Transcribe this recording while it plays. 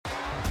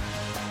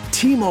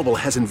T-Mobile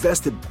has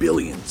invested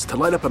billions to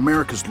light up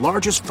America's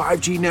largest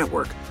 5G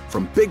network,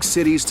 from big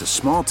cities to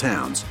small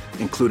towns,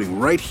 including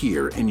right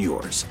here in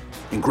yours.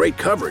 And great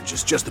coverage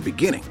is just the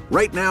beginning.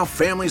 Right now,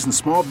 families and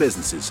small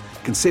businesses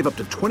can save up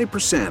to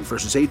 20%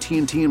 versus AT&T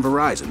and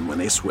Verizon when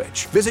they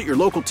switch. Visit your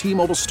local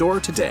T-Mobile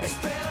store today.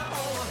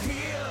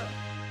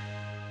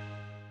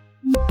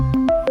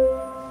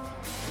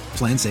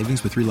 Plan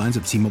savings with 3 lines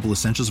of T-Mobile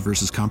Essentials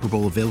versus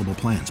comparable available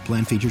plans.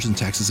 Plan features and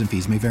taxes and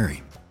fees may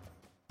vary.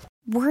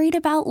 Worried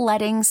about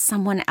letting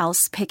someone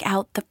else pick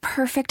out the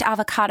perfect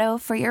avocado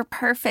for your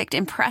perfect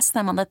impress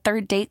them on the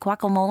third date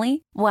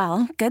guacamole?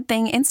 Well, good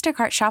thing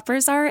Instacart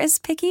shoppers are as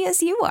picky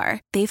as you are.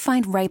 They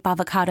find ripe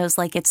avocados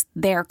like it's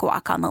their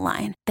guac on the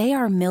line. They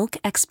are milk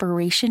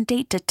expiration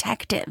date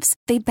detectives.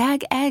 They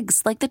bag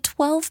eggs like the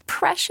 12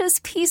 precious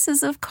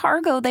pieces of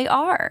cargo they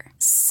are.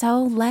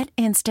 So let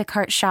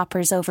Instacart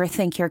shoppers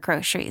overthink your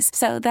groceries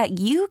so that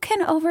you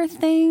can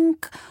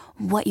overthink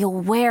what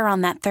you'll wear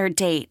on that third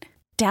date.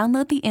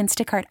 Download the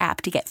Instacart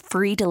app to get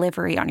free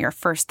delivery on your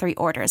first 3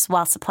 orders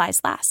while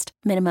supplies last.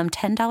 Minimum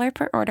 $10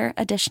 per order.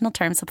 Additional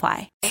terms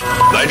apply.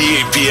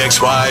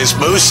 98PXY's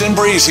Moose and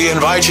Breezy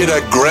invite you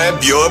to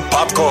grab your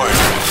popcorn.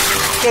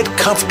 Get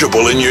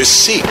comfortable in your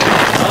seat.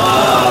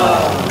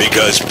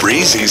 Because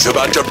Breezy's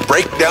about to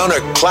break down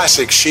a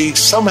classic she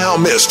somehow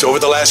missed over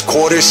the last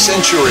quarter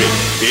century.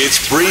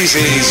 It's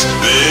Breezy's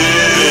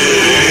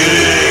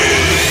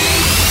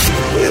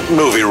Big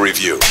Movie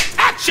Review.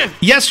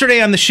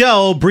 Yesterday on the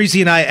show, Breezy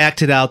and I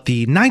acted out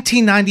the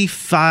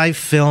 1995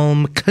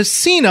 film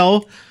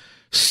Casino,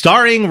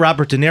 starring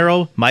Robert De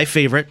Niro, my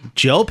favorite,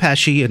 Joe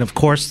Pesci, and of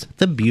course,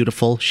 the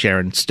beautiful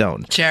Sharon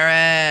Stone.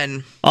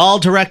 Sharon. All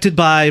directed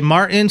by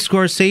Martin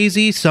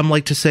Scorsese. Some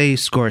like to say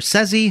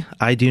Scorsese.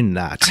 I do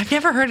not. I've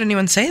never heard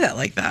anyone say that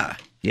like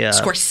that. Yeah.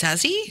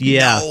 Scorsese?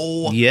 Yeah.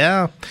 No.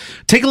 Yeah.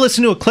 Take a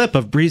listen to a clip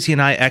of Breezy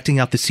and I acting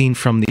out the scene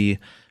from the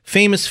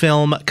famous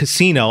film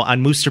Casino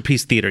on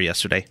Moosterpiece Theater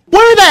yesterday.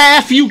 Where the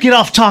F you get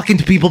off talking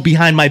to people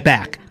behind my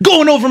back?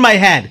 Going over my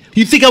head.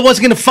 You think I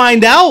wasn't going to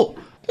find out?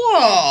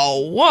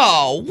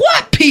 Whoa.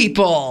 What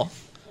people?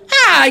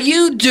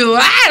 You do.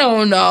 I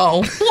don't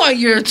know what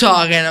you're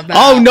talking about.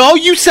 Oh, no?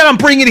 You said I'm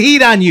bringing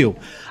heat on you.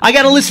 I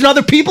got to listen to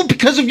other people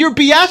because of your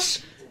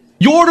BS?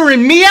 You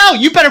ordering me out?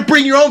 You better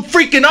bring your own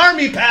freaking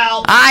army,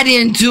 pal. I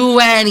didn't do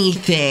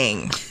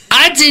anything.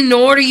 I didn't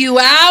order you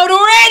out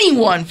or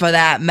anyone for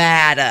that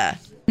matter.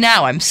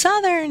 Now I'm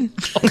Southern.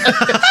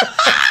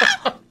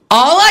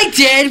 All I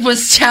did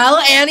was tell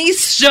Annie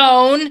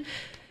Stone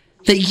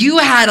that you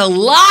had a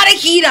lot of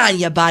heat on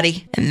you,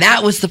 buddy. And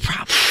that was the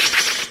problem.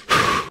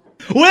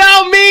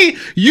 Without me,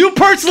 you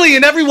personally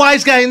and every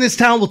wise guy in this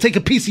town will take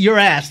a piece of your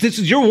ass. This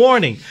is your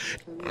warning.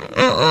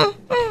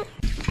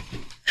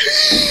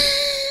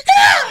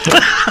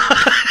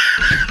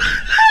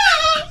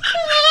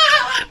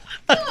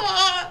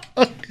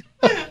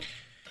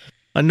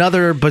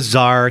 Another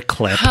bizarre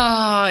clip.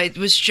 Oh, it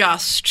was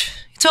just...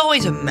 It's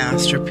always a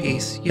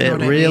masterpiece. You know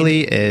it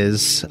really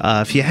is.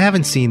 If you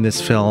haven't seen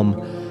this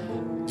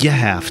film, you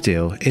have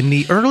to. In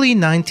the early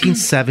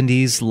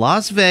 1970s,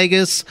 Las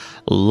Vegas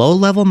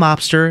low-level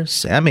mobster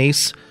Sam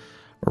Ace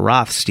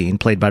Rothstein,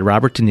 played by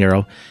Robert De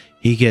Niro,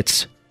 he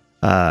gets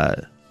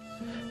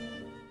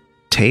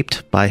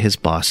taped by his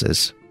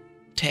bosses.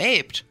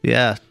 Taped?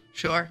 Yeah.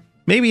 Sure.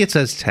 Maybe it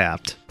says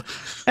tapped.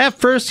 At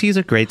first, he's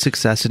a great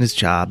success in his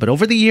job, but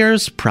over the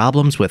years,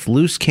 problems with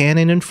loose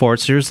cannon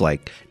enforcers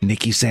like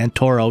Nicky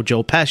Santoro,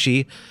 Joe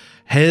Pesci,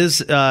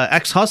 his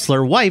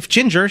ex-hustler wife,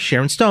 Ginger,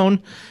 Sharon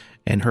Stone,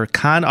 and her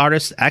con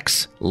artist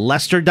ex,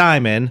 Lester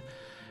Diamond,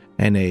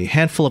 and a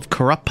handful of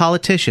corrupt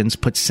politicians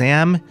put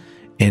Sam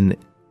in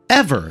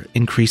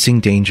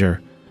ever-increasing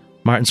danger.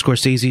 Martin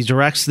Scorsese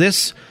directs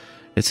this.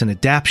 It's an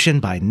adaptation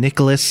by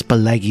Nicholas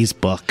Pileggi's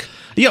book.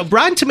 Yeah,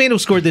 Rotten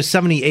Tomatoes scored this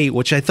 78,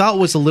 which I thought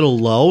was a little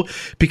low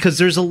because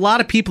there's a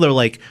lot of people that are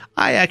like,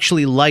 I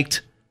actually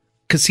liked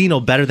Casino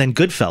better than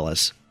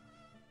Goodfellas.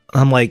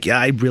 I'm like, yeah,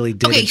 I really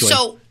did enjoy Okay,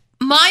 so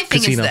my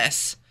thing Casino. is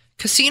this.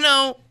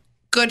 Casino,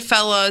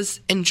 Goodfellas,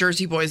 and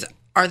Jersey Boys,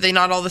 are they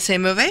not all the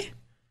same movie?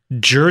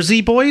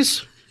 Jersey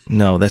Boys?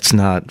 No, that's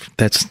not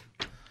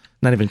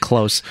even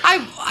close.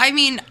 I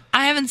mean,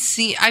 I've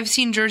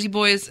seen Jersey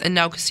Boys and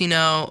now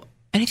Casino,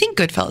 and I think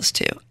Goodfellas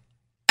too.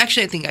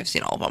 Actually, I think I've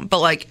seen all of them,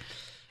 but like,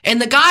 and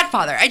The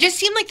Godfather, I just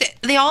seem like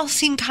they all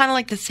seem kind of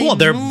like the same. Well,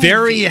 they're movie.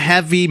 very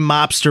heavy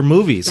mobster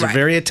movies. They're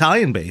very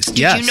Italian based.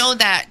 Did you know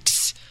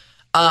that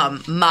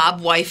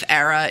mob wife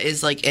era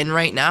is like in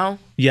right now?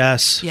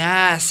 Yes.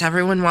 Yes,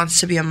 everyone wants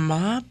to be a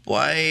mob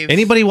wife.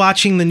 Anybody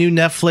watching the new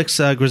Netflix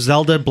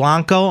Griselda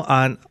Blanco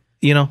on,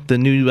 the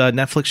new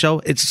Netflix show?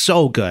 It's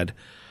so good.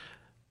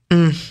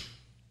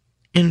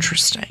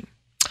 Interesting.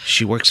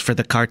 She works for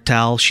the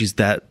cartel. She's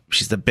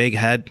the big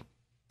head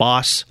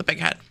boss. The big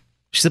head.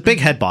 She's the big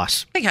head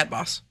boss. Big head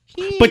boss.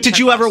 But did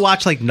you ever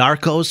watch like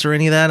Narcos or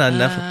any of that on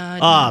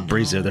Netflix?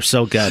 Breezy, they're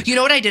so good. You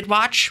know what I did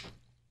watch?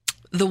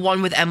 The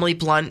one with Emily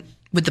Blunt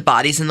with the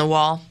bodies in the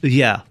wall.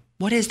 Yeah.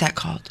 What is that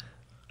called?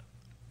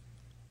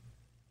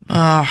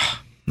 I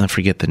I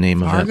forget the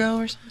name of it. Fargo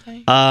or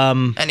something?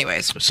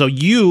 Anyways. So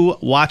you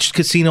watched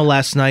Casino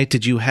last night.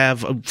 Did you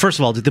have... First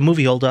of all, did the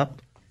movie hold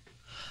up?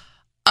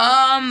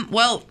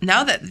 Well,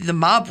 now that the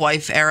mob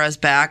wife era is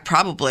back,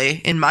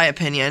 probably, in my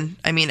opinion.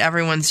 I mean,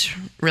 everyone's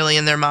really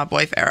in their mob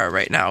wife era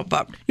right now,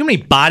 but... You know how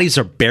many bodies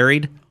are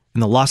buried in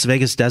the Las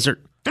Vegas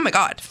desert? Oh my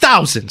God.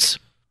 Thousands.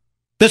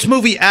 This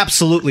movie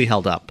absolutely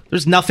held up.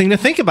 There's nothing to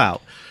think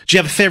about. Do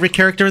you have a favorite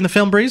character in the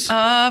film, Breeze?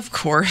 Of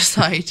course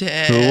I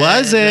did. Who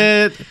was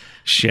it?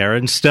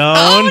 Sharon Stone.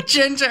 Oh,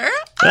 Ginger.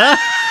 No,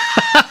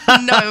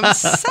 I'm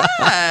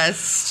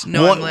obsessed.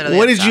 No, I'm literally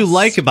What did you obsessed.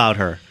 like about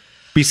her?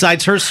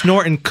 Besides her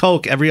snorting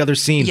coke every other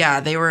scene. Yeah,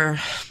 they were...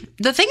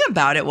 The thing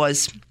about it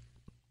was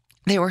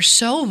they were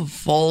so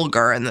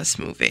vulgar in this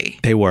movie.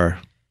 They were.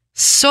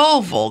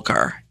 So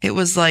vulgar. It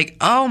was like,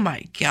 oh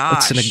my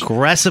gosh. It's an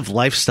aggressive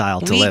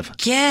lifestyle to live. We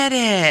get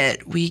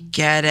it.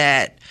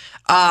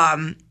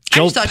 I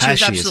just thought she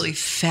was absolutely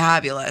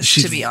fabulous,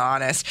 to be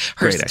honest.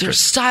 Her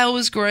style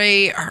was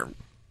great. Her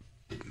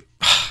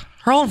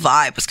whole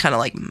vibe was kind of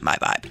like my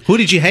vibe. Who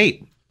did you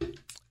hate?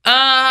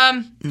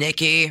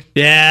 Nikki.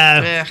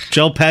 Yeah. Ugh.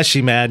 Joe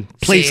Pesci, man.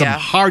 Played some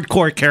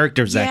hardcore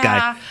characters, that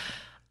guy.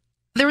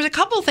 There was a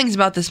couple of things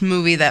about this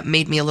movie that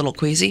made me a little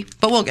queasy,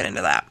 but we'll get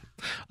into that.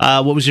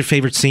 What was your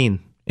favorite scene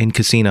in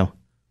Casino?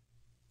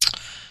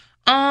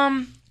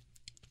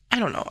 I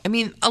don't know. I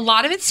mean, a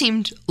lot of it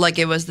seemed like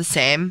it was the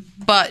same,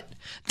 but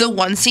the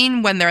one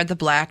scene when they're at the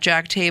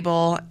blackjack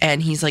table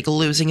and he's like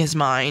losing his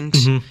mind,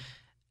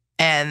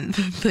 and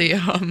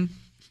the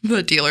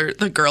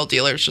girl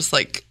dealer is just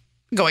like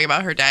going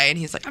about her day, and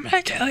he's like, "I'm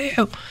gonna kill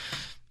you."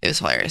 It was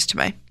hilarious to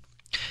me.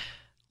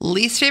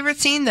 Least favorite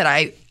scene that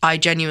I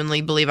genuinely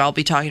believe I'll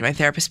be talking to my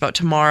therapist about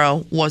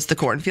tomorrow was the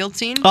cornfield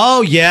scene.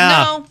 Oh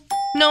yeah.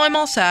 No, I'm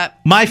all set.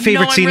 My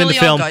favorite I'm scene really in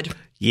the film. all good.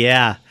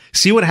 Yeah.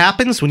 See what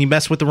happens when you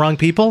mess with the wrong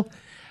people?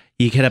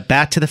 You get a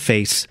bat to the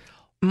face.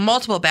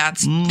 Multiple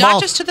bats,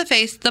 not just to the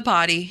face, the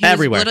body. He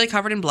everywhere. was literally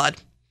covered in blood.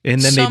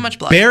 And then so they much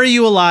blood. bury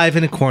you alive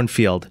in a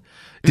cornfield.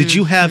 Did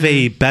you have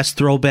a best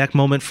throwback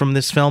moment from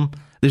this film?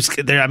 There's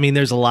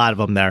a lot of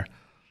them there.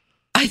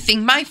 I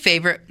think my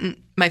favorite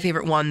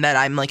one that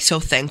I'm like so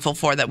thankful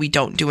for that we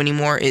don't do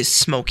anymore is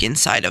smoke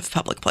inside of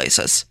public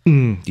places.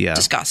 Yeah.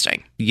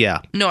 Disgusting.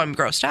 Yeah. No, I'm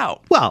grossed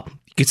out. Well,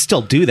 you could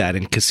still do that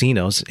in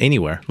casinos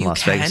anywhere in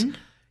Las Vegas.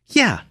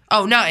 Yeah.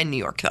 Oh, not in New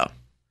York though.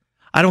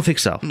 I don't think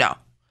so. No.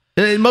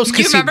 In most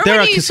casinos,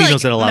 there are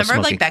casinos that allow smoking.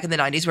 Remember, like back in the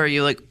 90s, where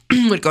you like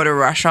would go to a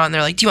restaurant and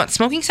they're like, "Do you want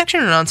smoking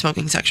section or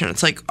non-smoking section?"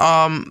 It's like,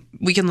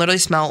 we can literally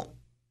smell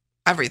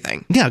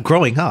everything. Yeah,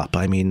 growing up,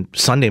 I mean,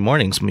 Sunday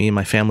mornings, me and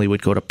my family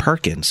would go to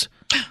Perkins.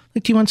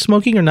 Like, do you want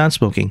smoking or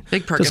non-smoking?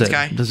 Big Perkins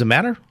guy. Does it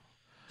matter?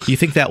 You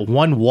think that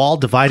one wall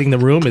dividing the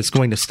room is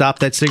going to stop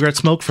that cigarette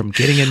smoke from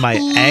getting in my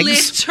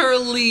eggs?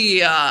 Literally.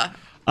 Ew.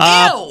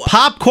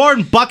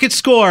 Popcorn bucket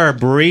score,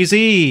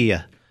 Breezy.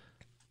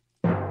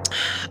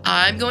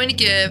 I'm going to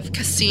give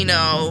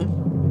Casino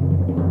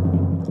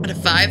out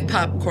of 5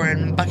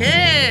 popcorn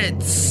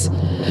buckets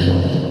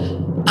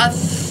a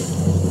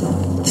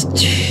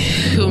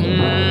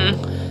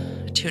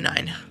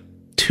 2.9.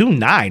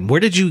 2.9? Where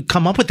did you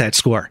come up with that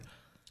score? I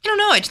don't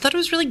know. I just thought it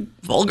was really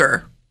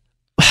vulgar.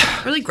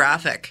 Really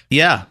graphic.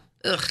 Yeah.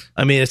 Ugh.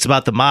 I mean, it's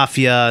about the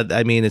mafia.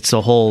 I mean, it's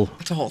a whole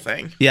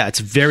thing. Yeah, it's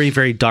very,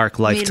 very dark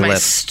life Made to my live.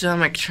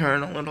 stomach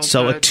turn a little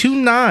So bit. a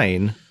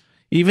 2.9,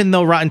 even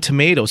though Rotten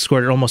Tomatoes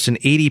scored at almost an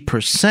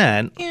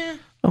 80%. Yeah.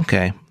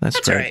 Okay, that's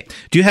great. All right.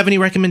 Do you have any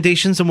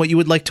recommendations on what you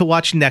would like to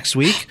watch next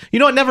week? You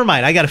know what? Never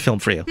mind. I got a film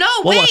for you. No,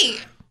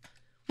 wait.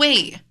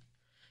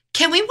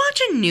 Can we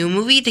watch a new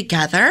movie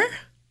together?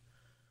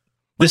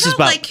 This is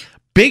about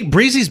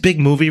Breezy's big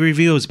movie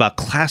review is about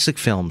classic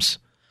films.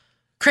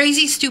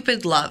 Crazy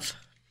Stupid Love.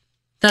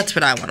 That's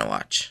what I want to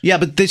watch. Yeah,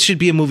 but this should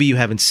be a movie you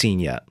haven't seen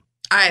yet.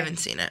 I haven't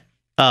seen it.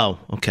 Oh,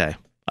 okay.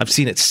 I've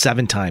seen it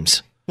 7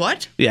 times.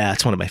 What? Yeah,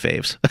 it's one of my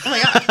faves. Oh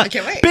my God, I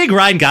can't wait. Big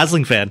Ryan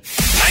Gosling fan.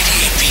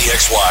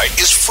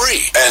 98PXY is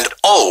free and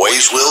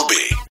always will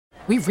be.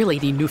 We really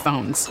need new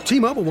phones.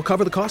 T-Mobile will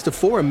cover the cost of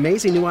 4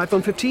 amazing new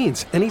iPhone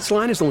 15s, and each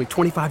line is only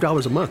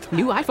 $25 a month.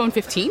 New iPhone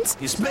 15s?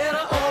 It's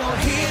better over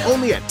here.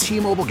 Only at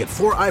T-Mobile, get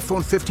 4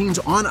 iPhone 15s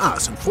on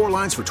us and 4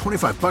 lines for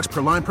 $25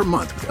 per line per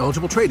month with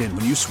eligible trade-in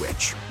when you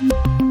switch.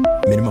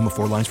 Minimum of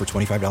 4 lines for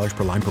 $25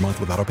 per line per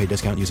month with autopay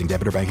discount using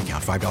debit or bank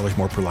account. $5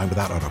 more per line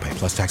without autopay,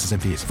 plus taxes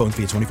and fees. Phone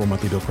fee at 24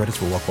 monthly bill credits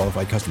for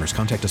well-qualified customers.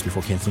 Contact us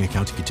before canceling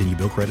account to continue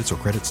bill credits or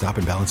credit stop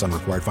and balance on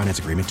required finance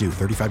agreement due.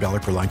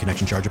 $35 per line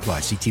connection charge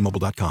applies. See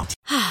T-Mobile.com.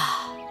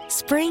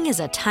 Spring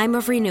is a time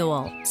of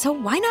renewal, so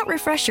why not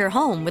refresh your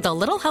home with a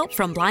little help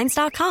from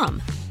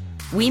Blinds.com?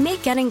 We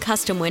make getting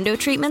custom window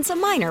treatments a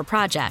minor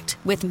project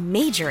with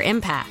major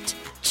impact.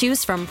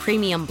 Choose from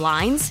premium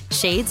blinds,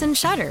 shades, and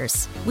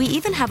shutters. We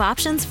even have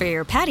options for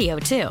your patio,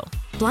 too.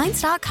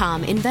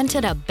 Blinds.com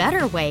invented a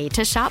better way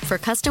to shop for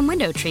custom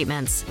window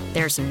treatments.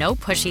 There's no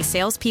pushy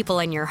salespeople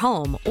in your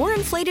home or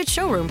inflated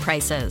showroom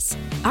prices.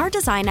 Our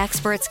design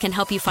experts can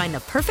help you find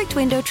the perfect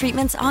window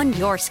treatments on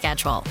your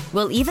schedule.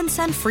 We'll even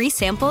send free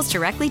samples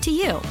directly to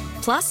you.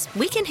 Plus,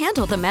 we can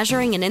handle the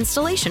measuring and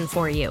installation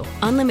for you.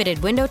 Unlimited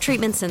window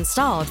treatments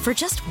installed for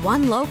just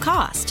one low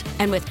cost.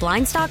 And with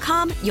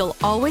Blinds.com, you'll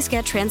always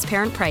get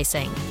transparent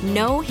pricing.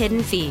 No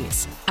hidden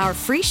fees. Our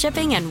free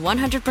shipping and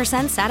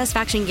 100%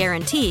 satisfaction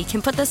guarantee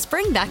can put the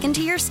spring back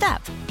into your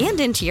step and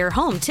into your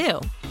home,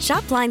 too.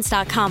 Shop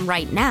Blinds.com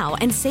right now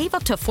and save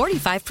up to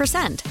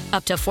 45%.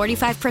 Up to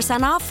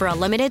 45% off for a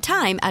limited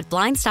time at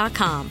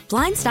Blinds.com.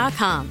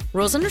 Blinds.com.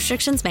 Rules and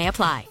restrictions may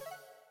apply.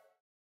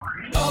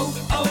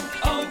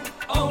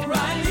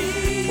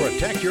 O'Reilly.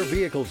 Protect your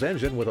vehicle's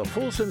engine with a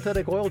full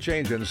synthetic oil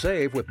change and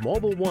save with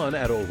Mobile One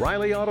at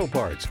O'Reilly Auto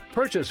Parts.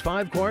 Purchase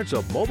 5 quarts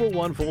of Mobile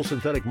One full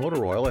synthetic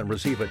motor oil and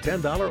receive a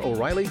 $10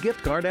 O'Reilly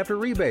gift card after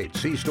rebate.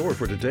 See store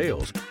for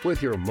details.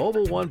 With your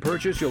Mobile One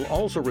purchase, you'll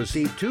also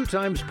receive 2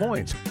 times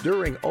points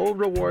during O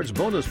Rewards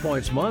Bonus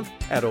Points Month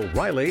at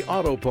O'Reilly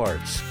Auto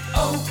Parts.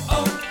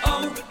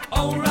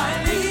 O'Reilly.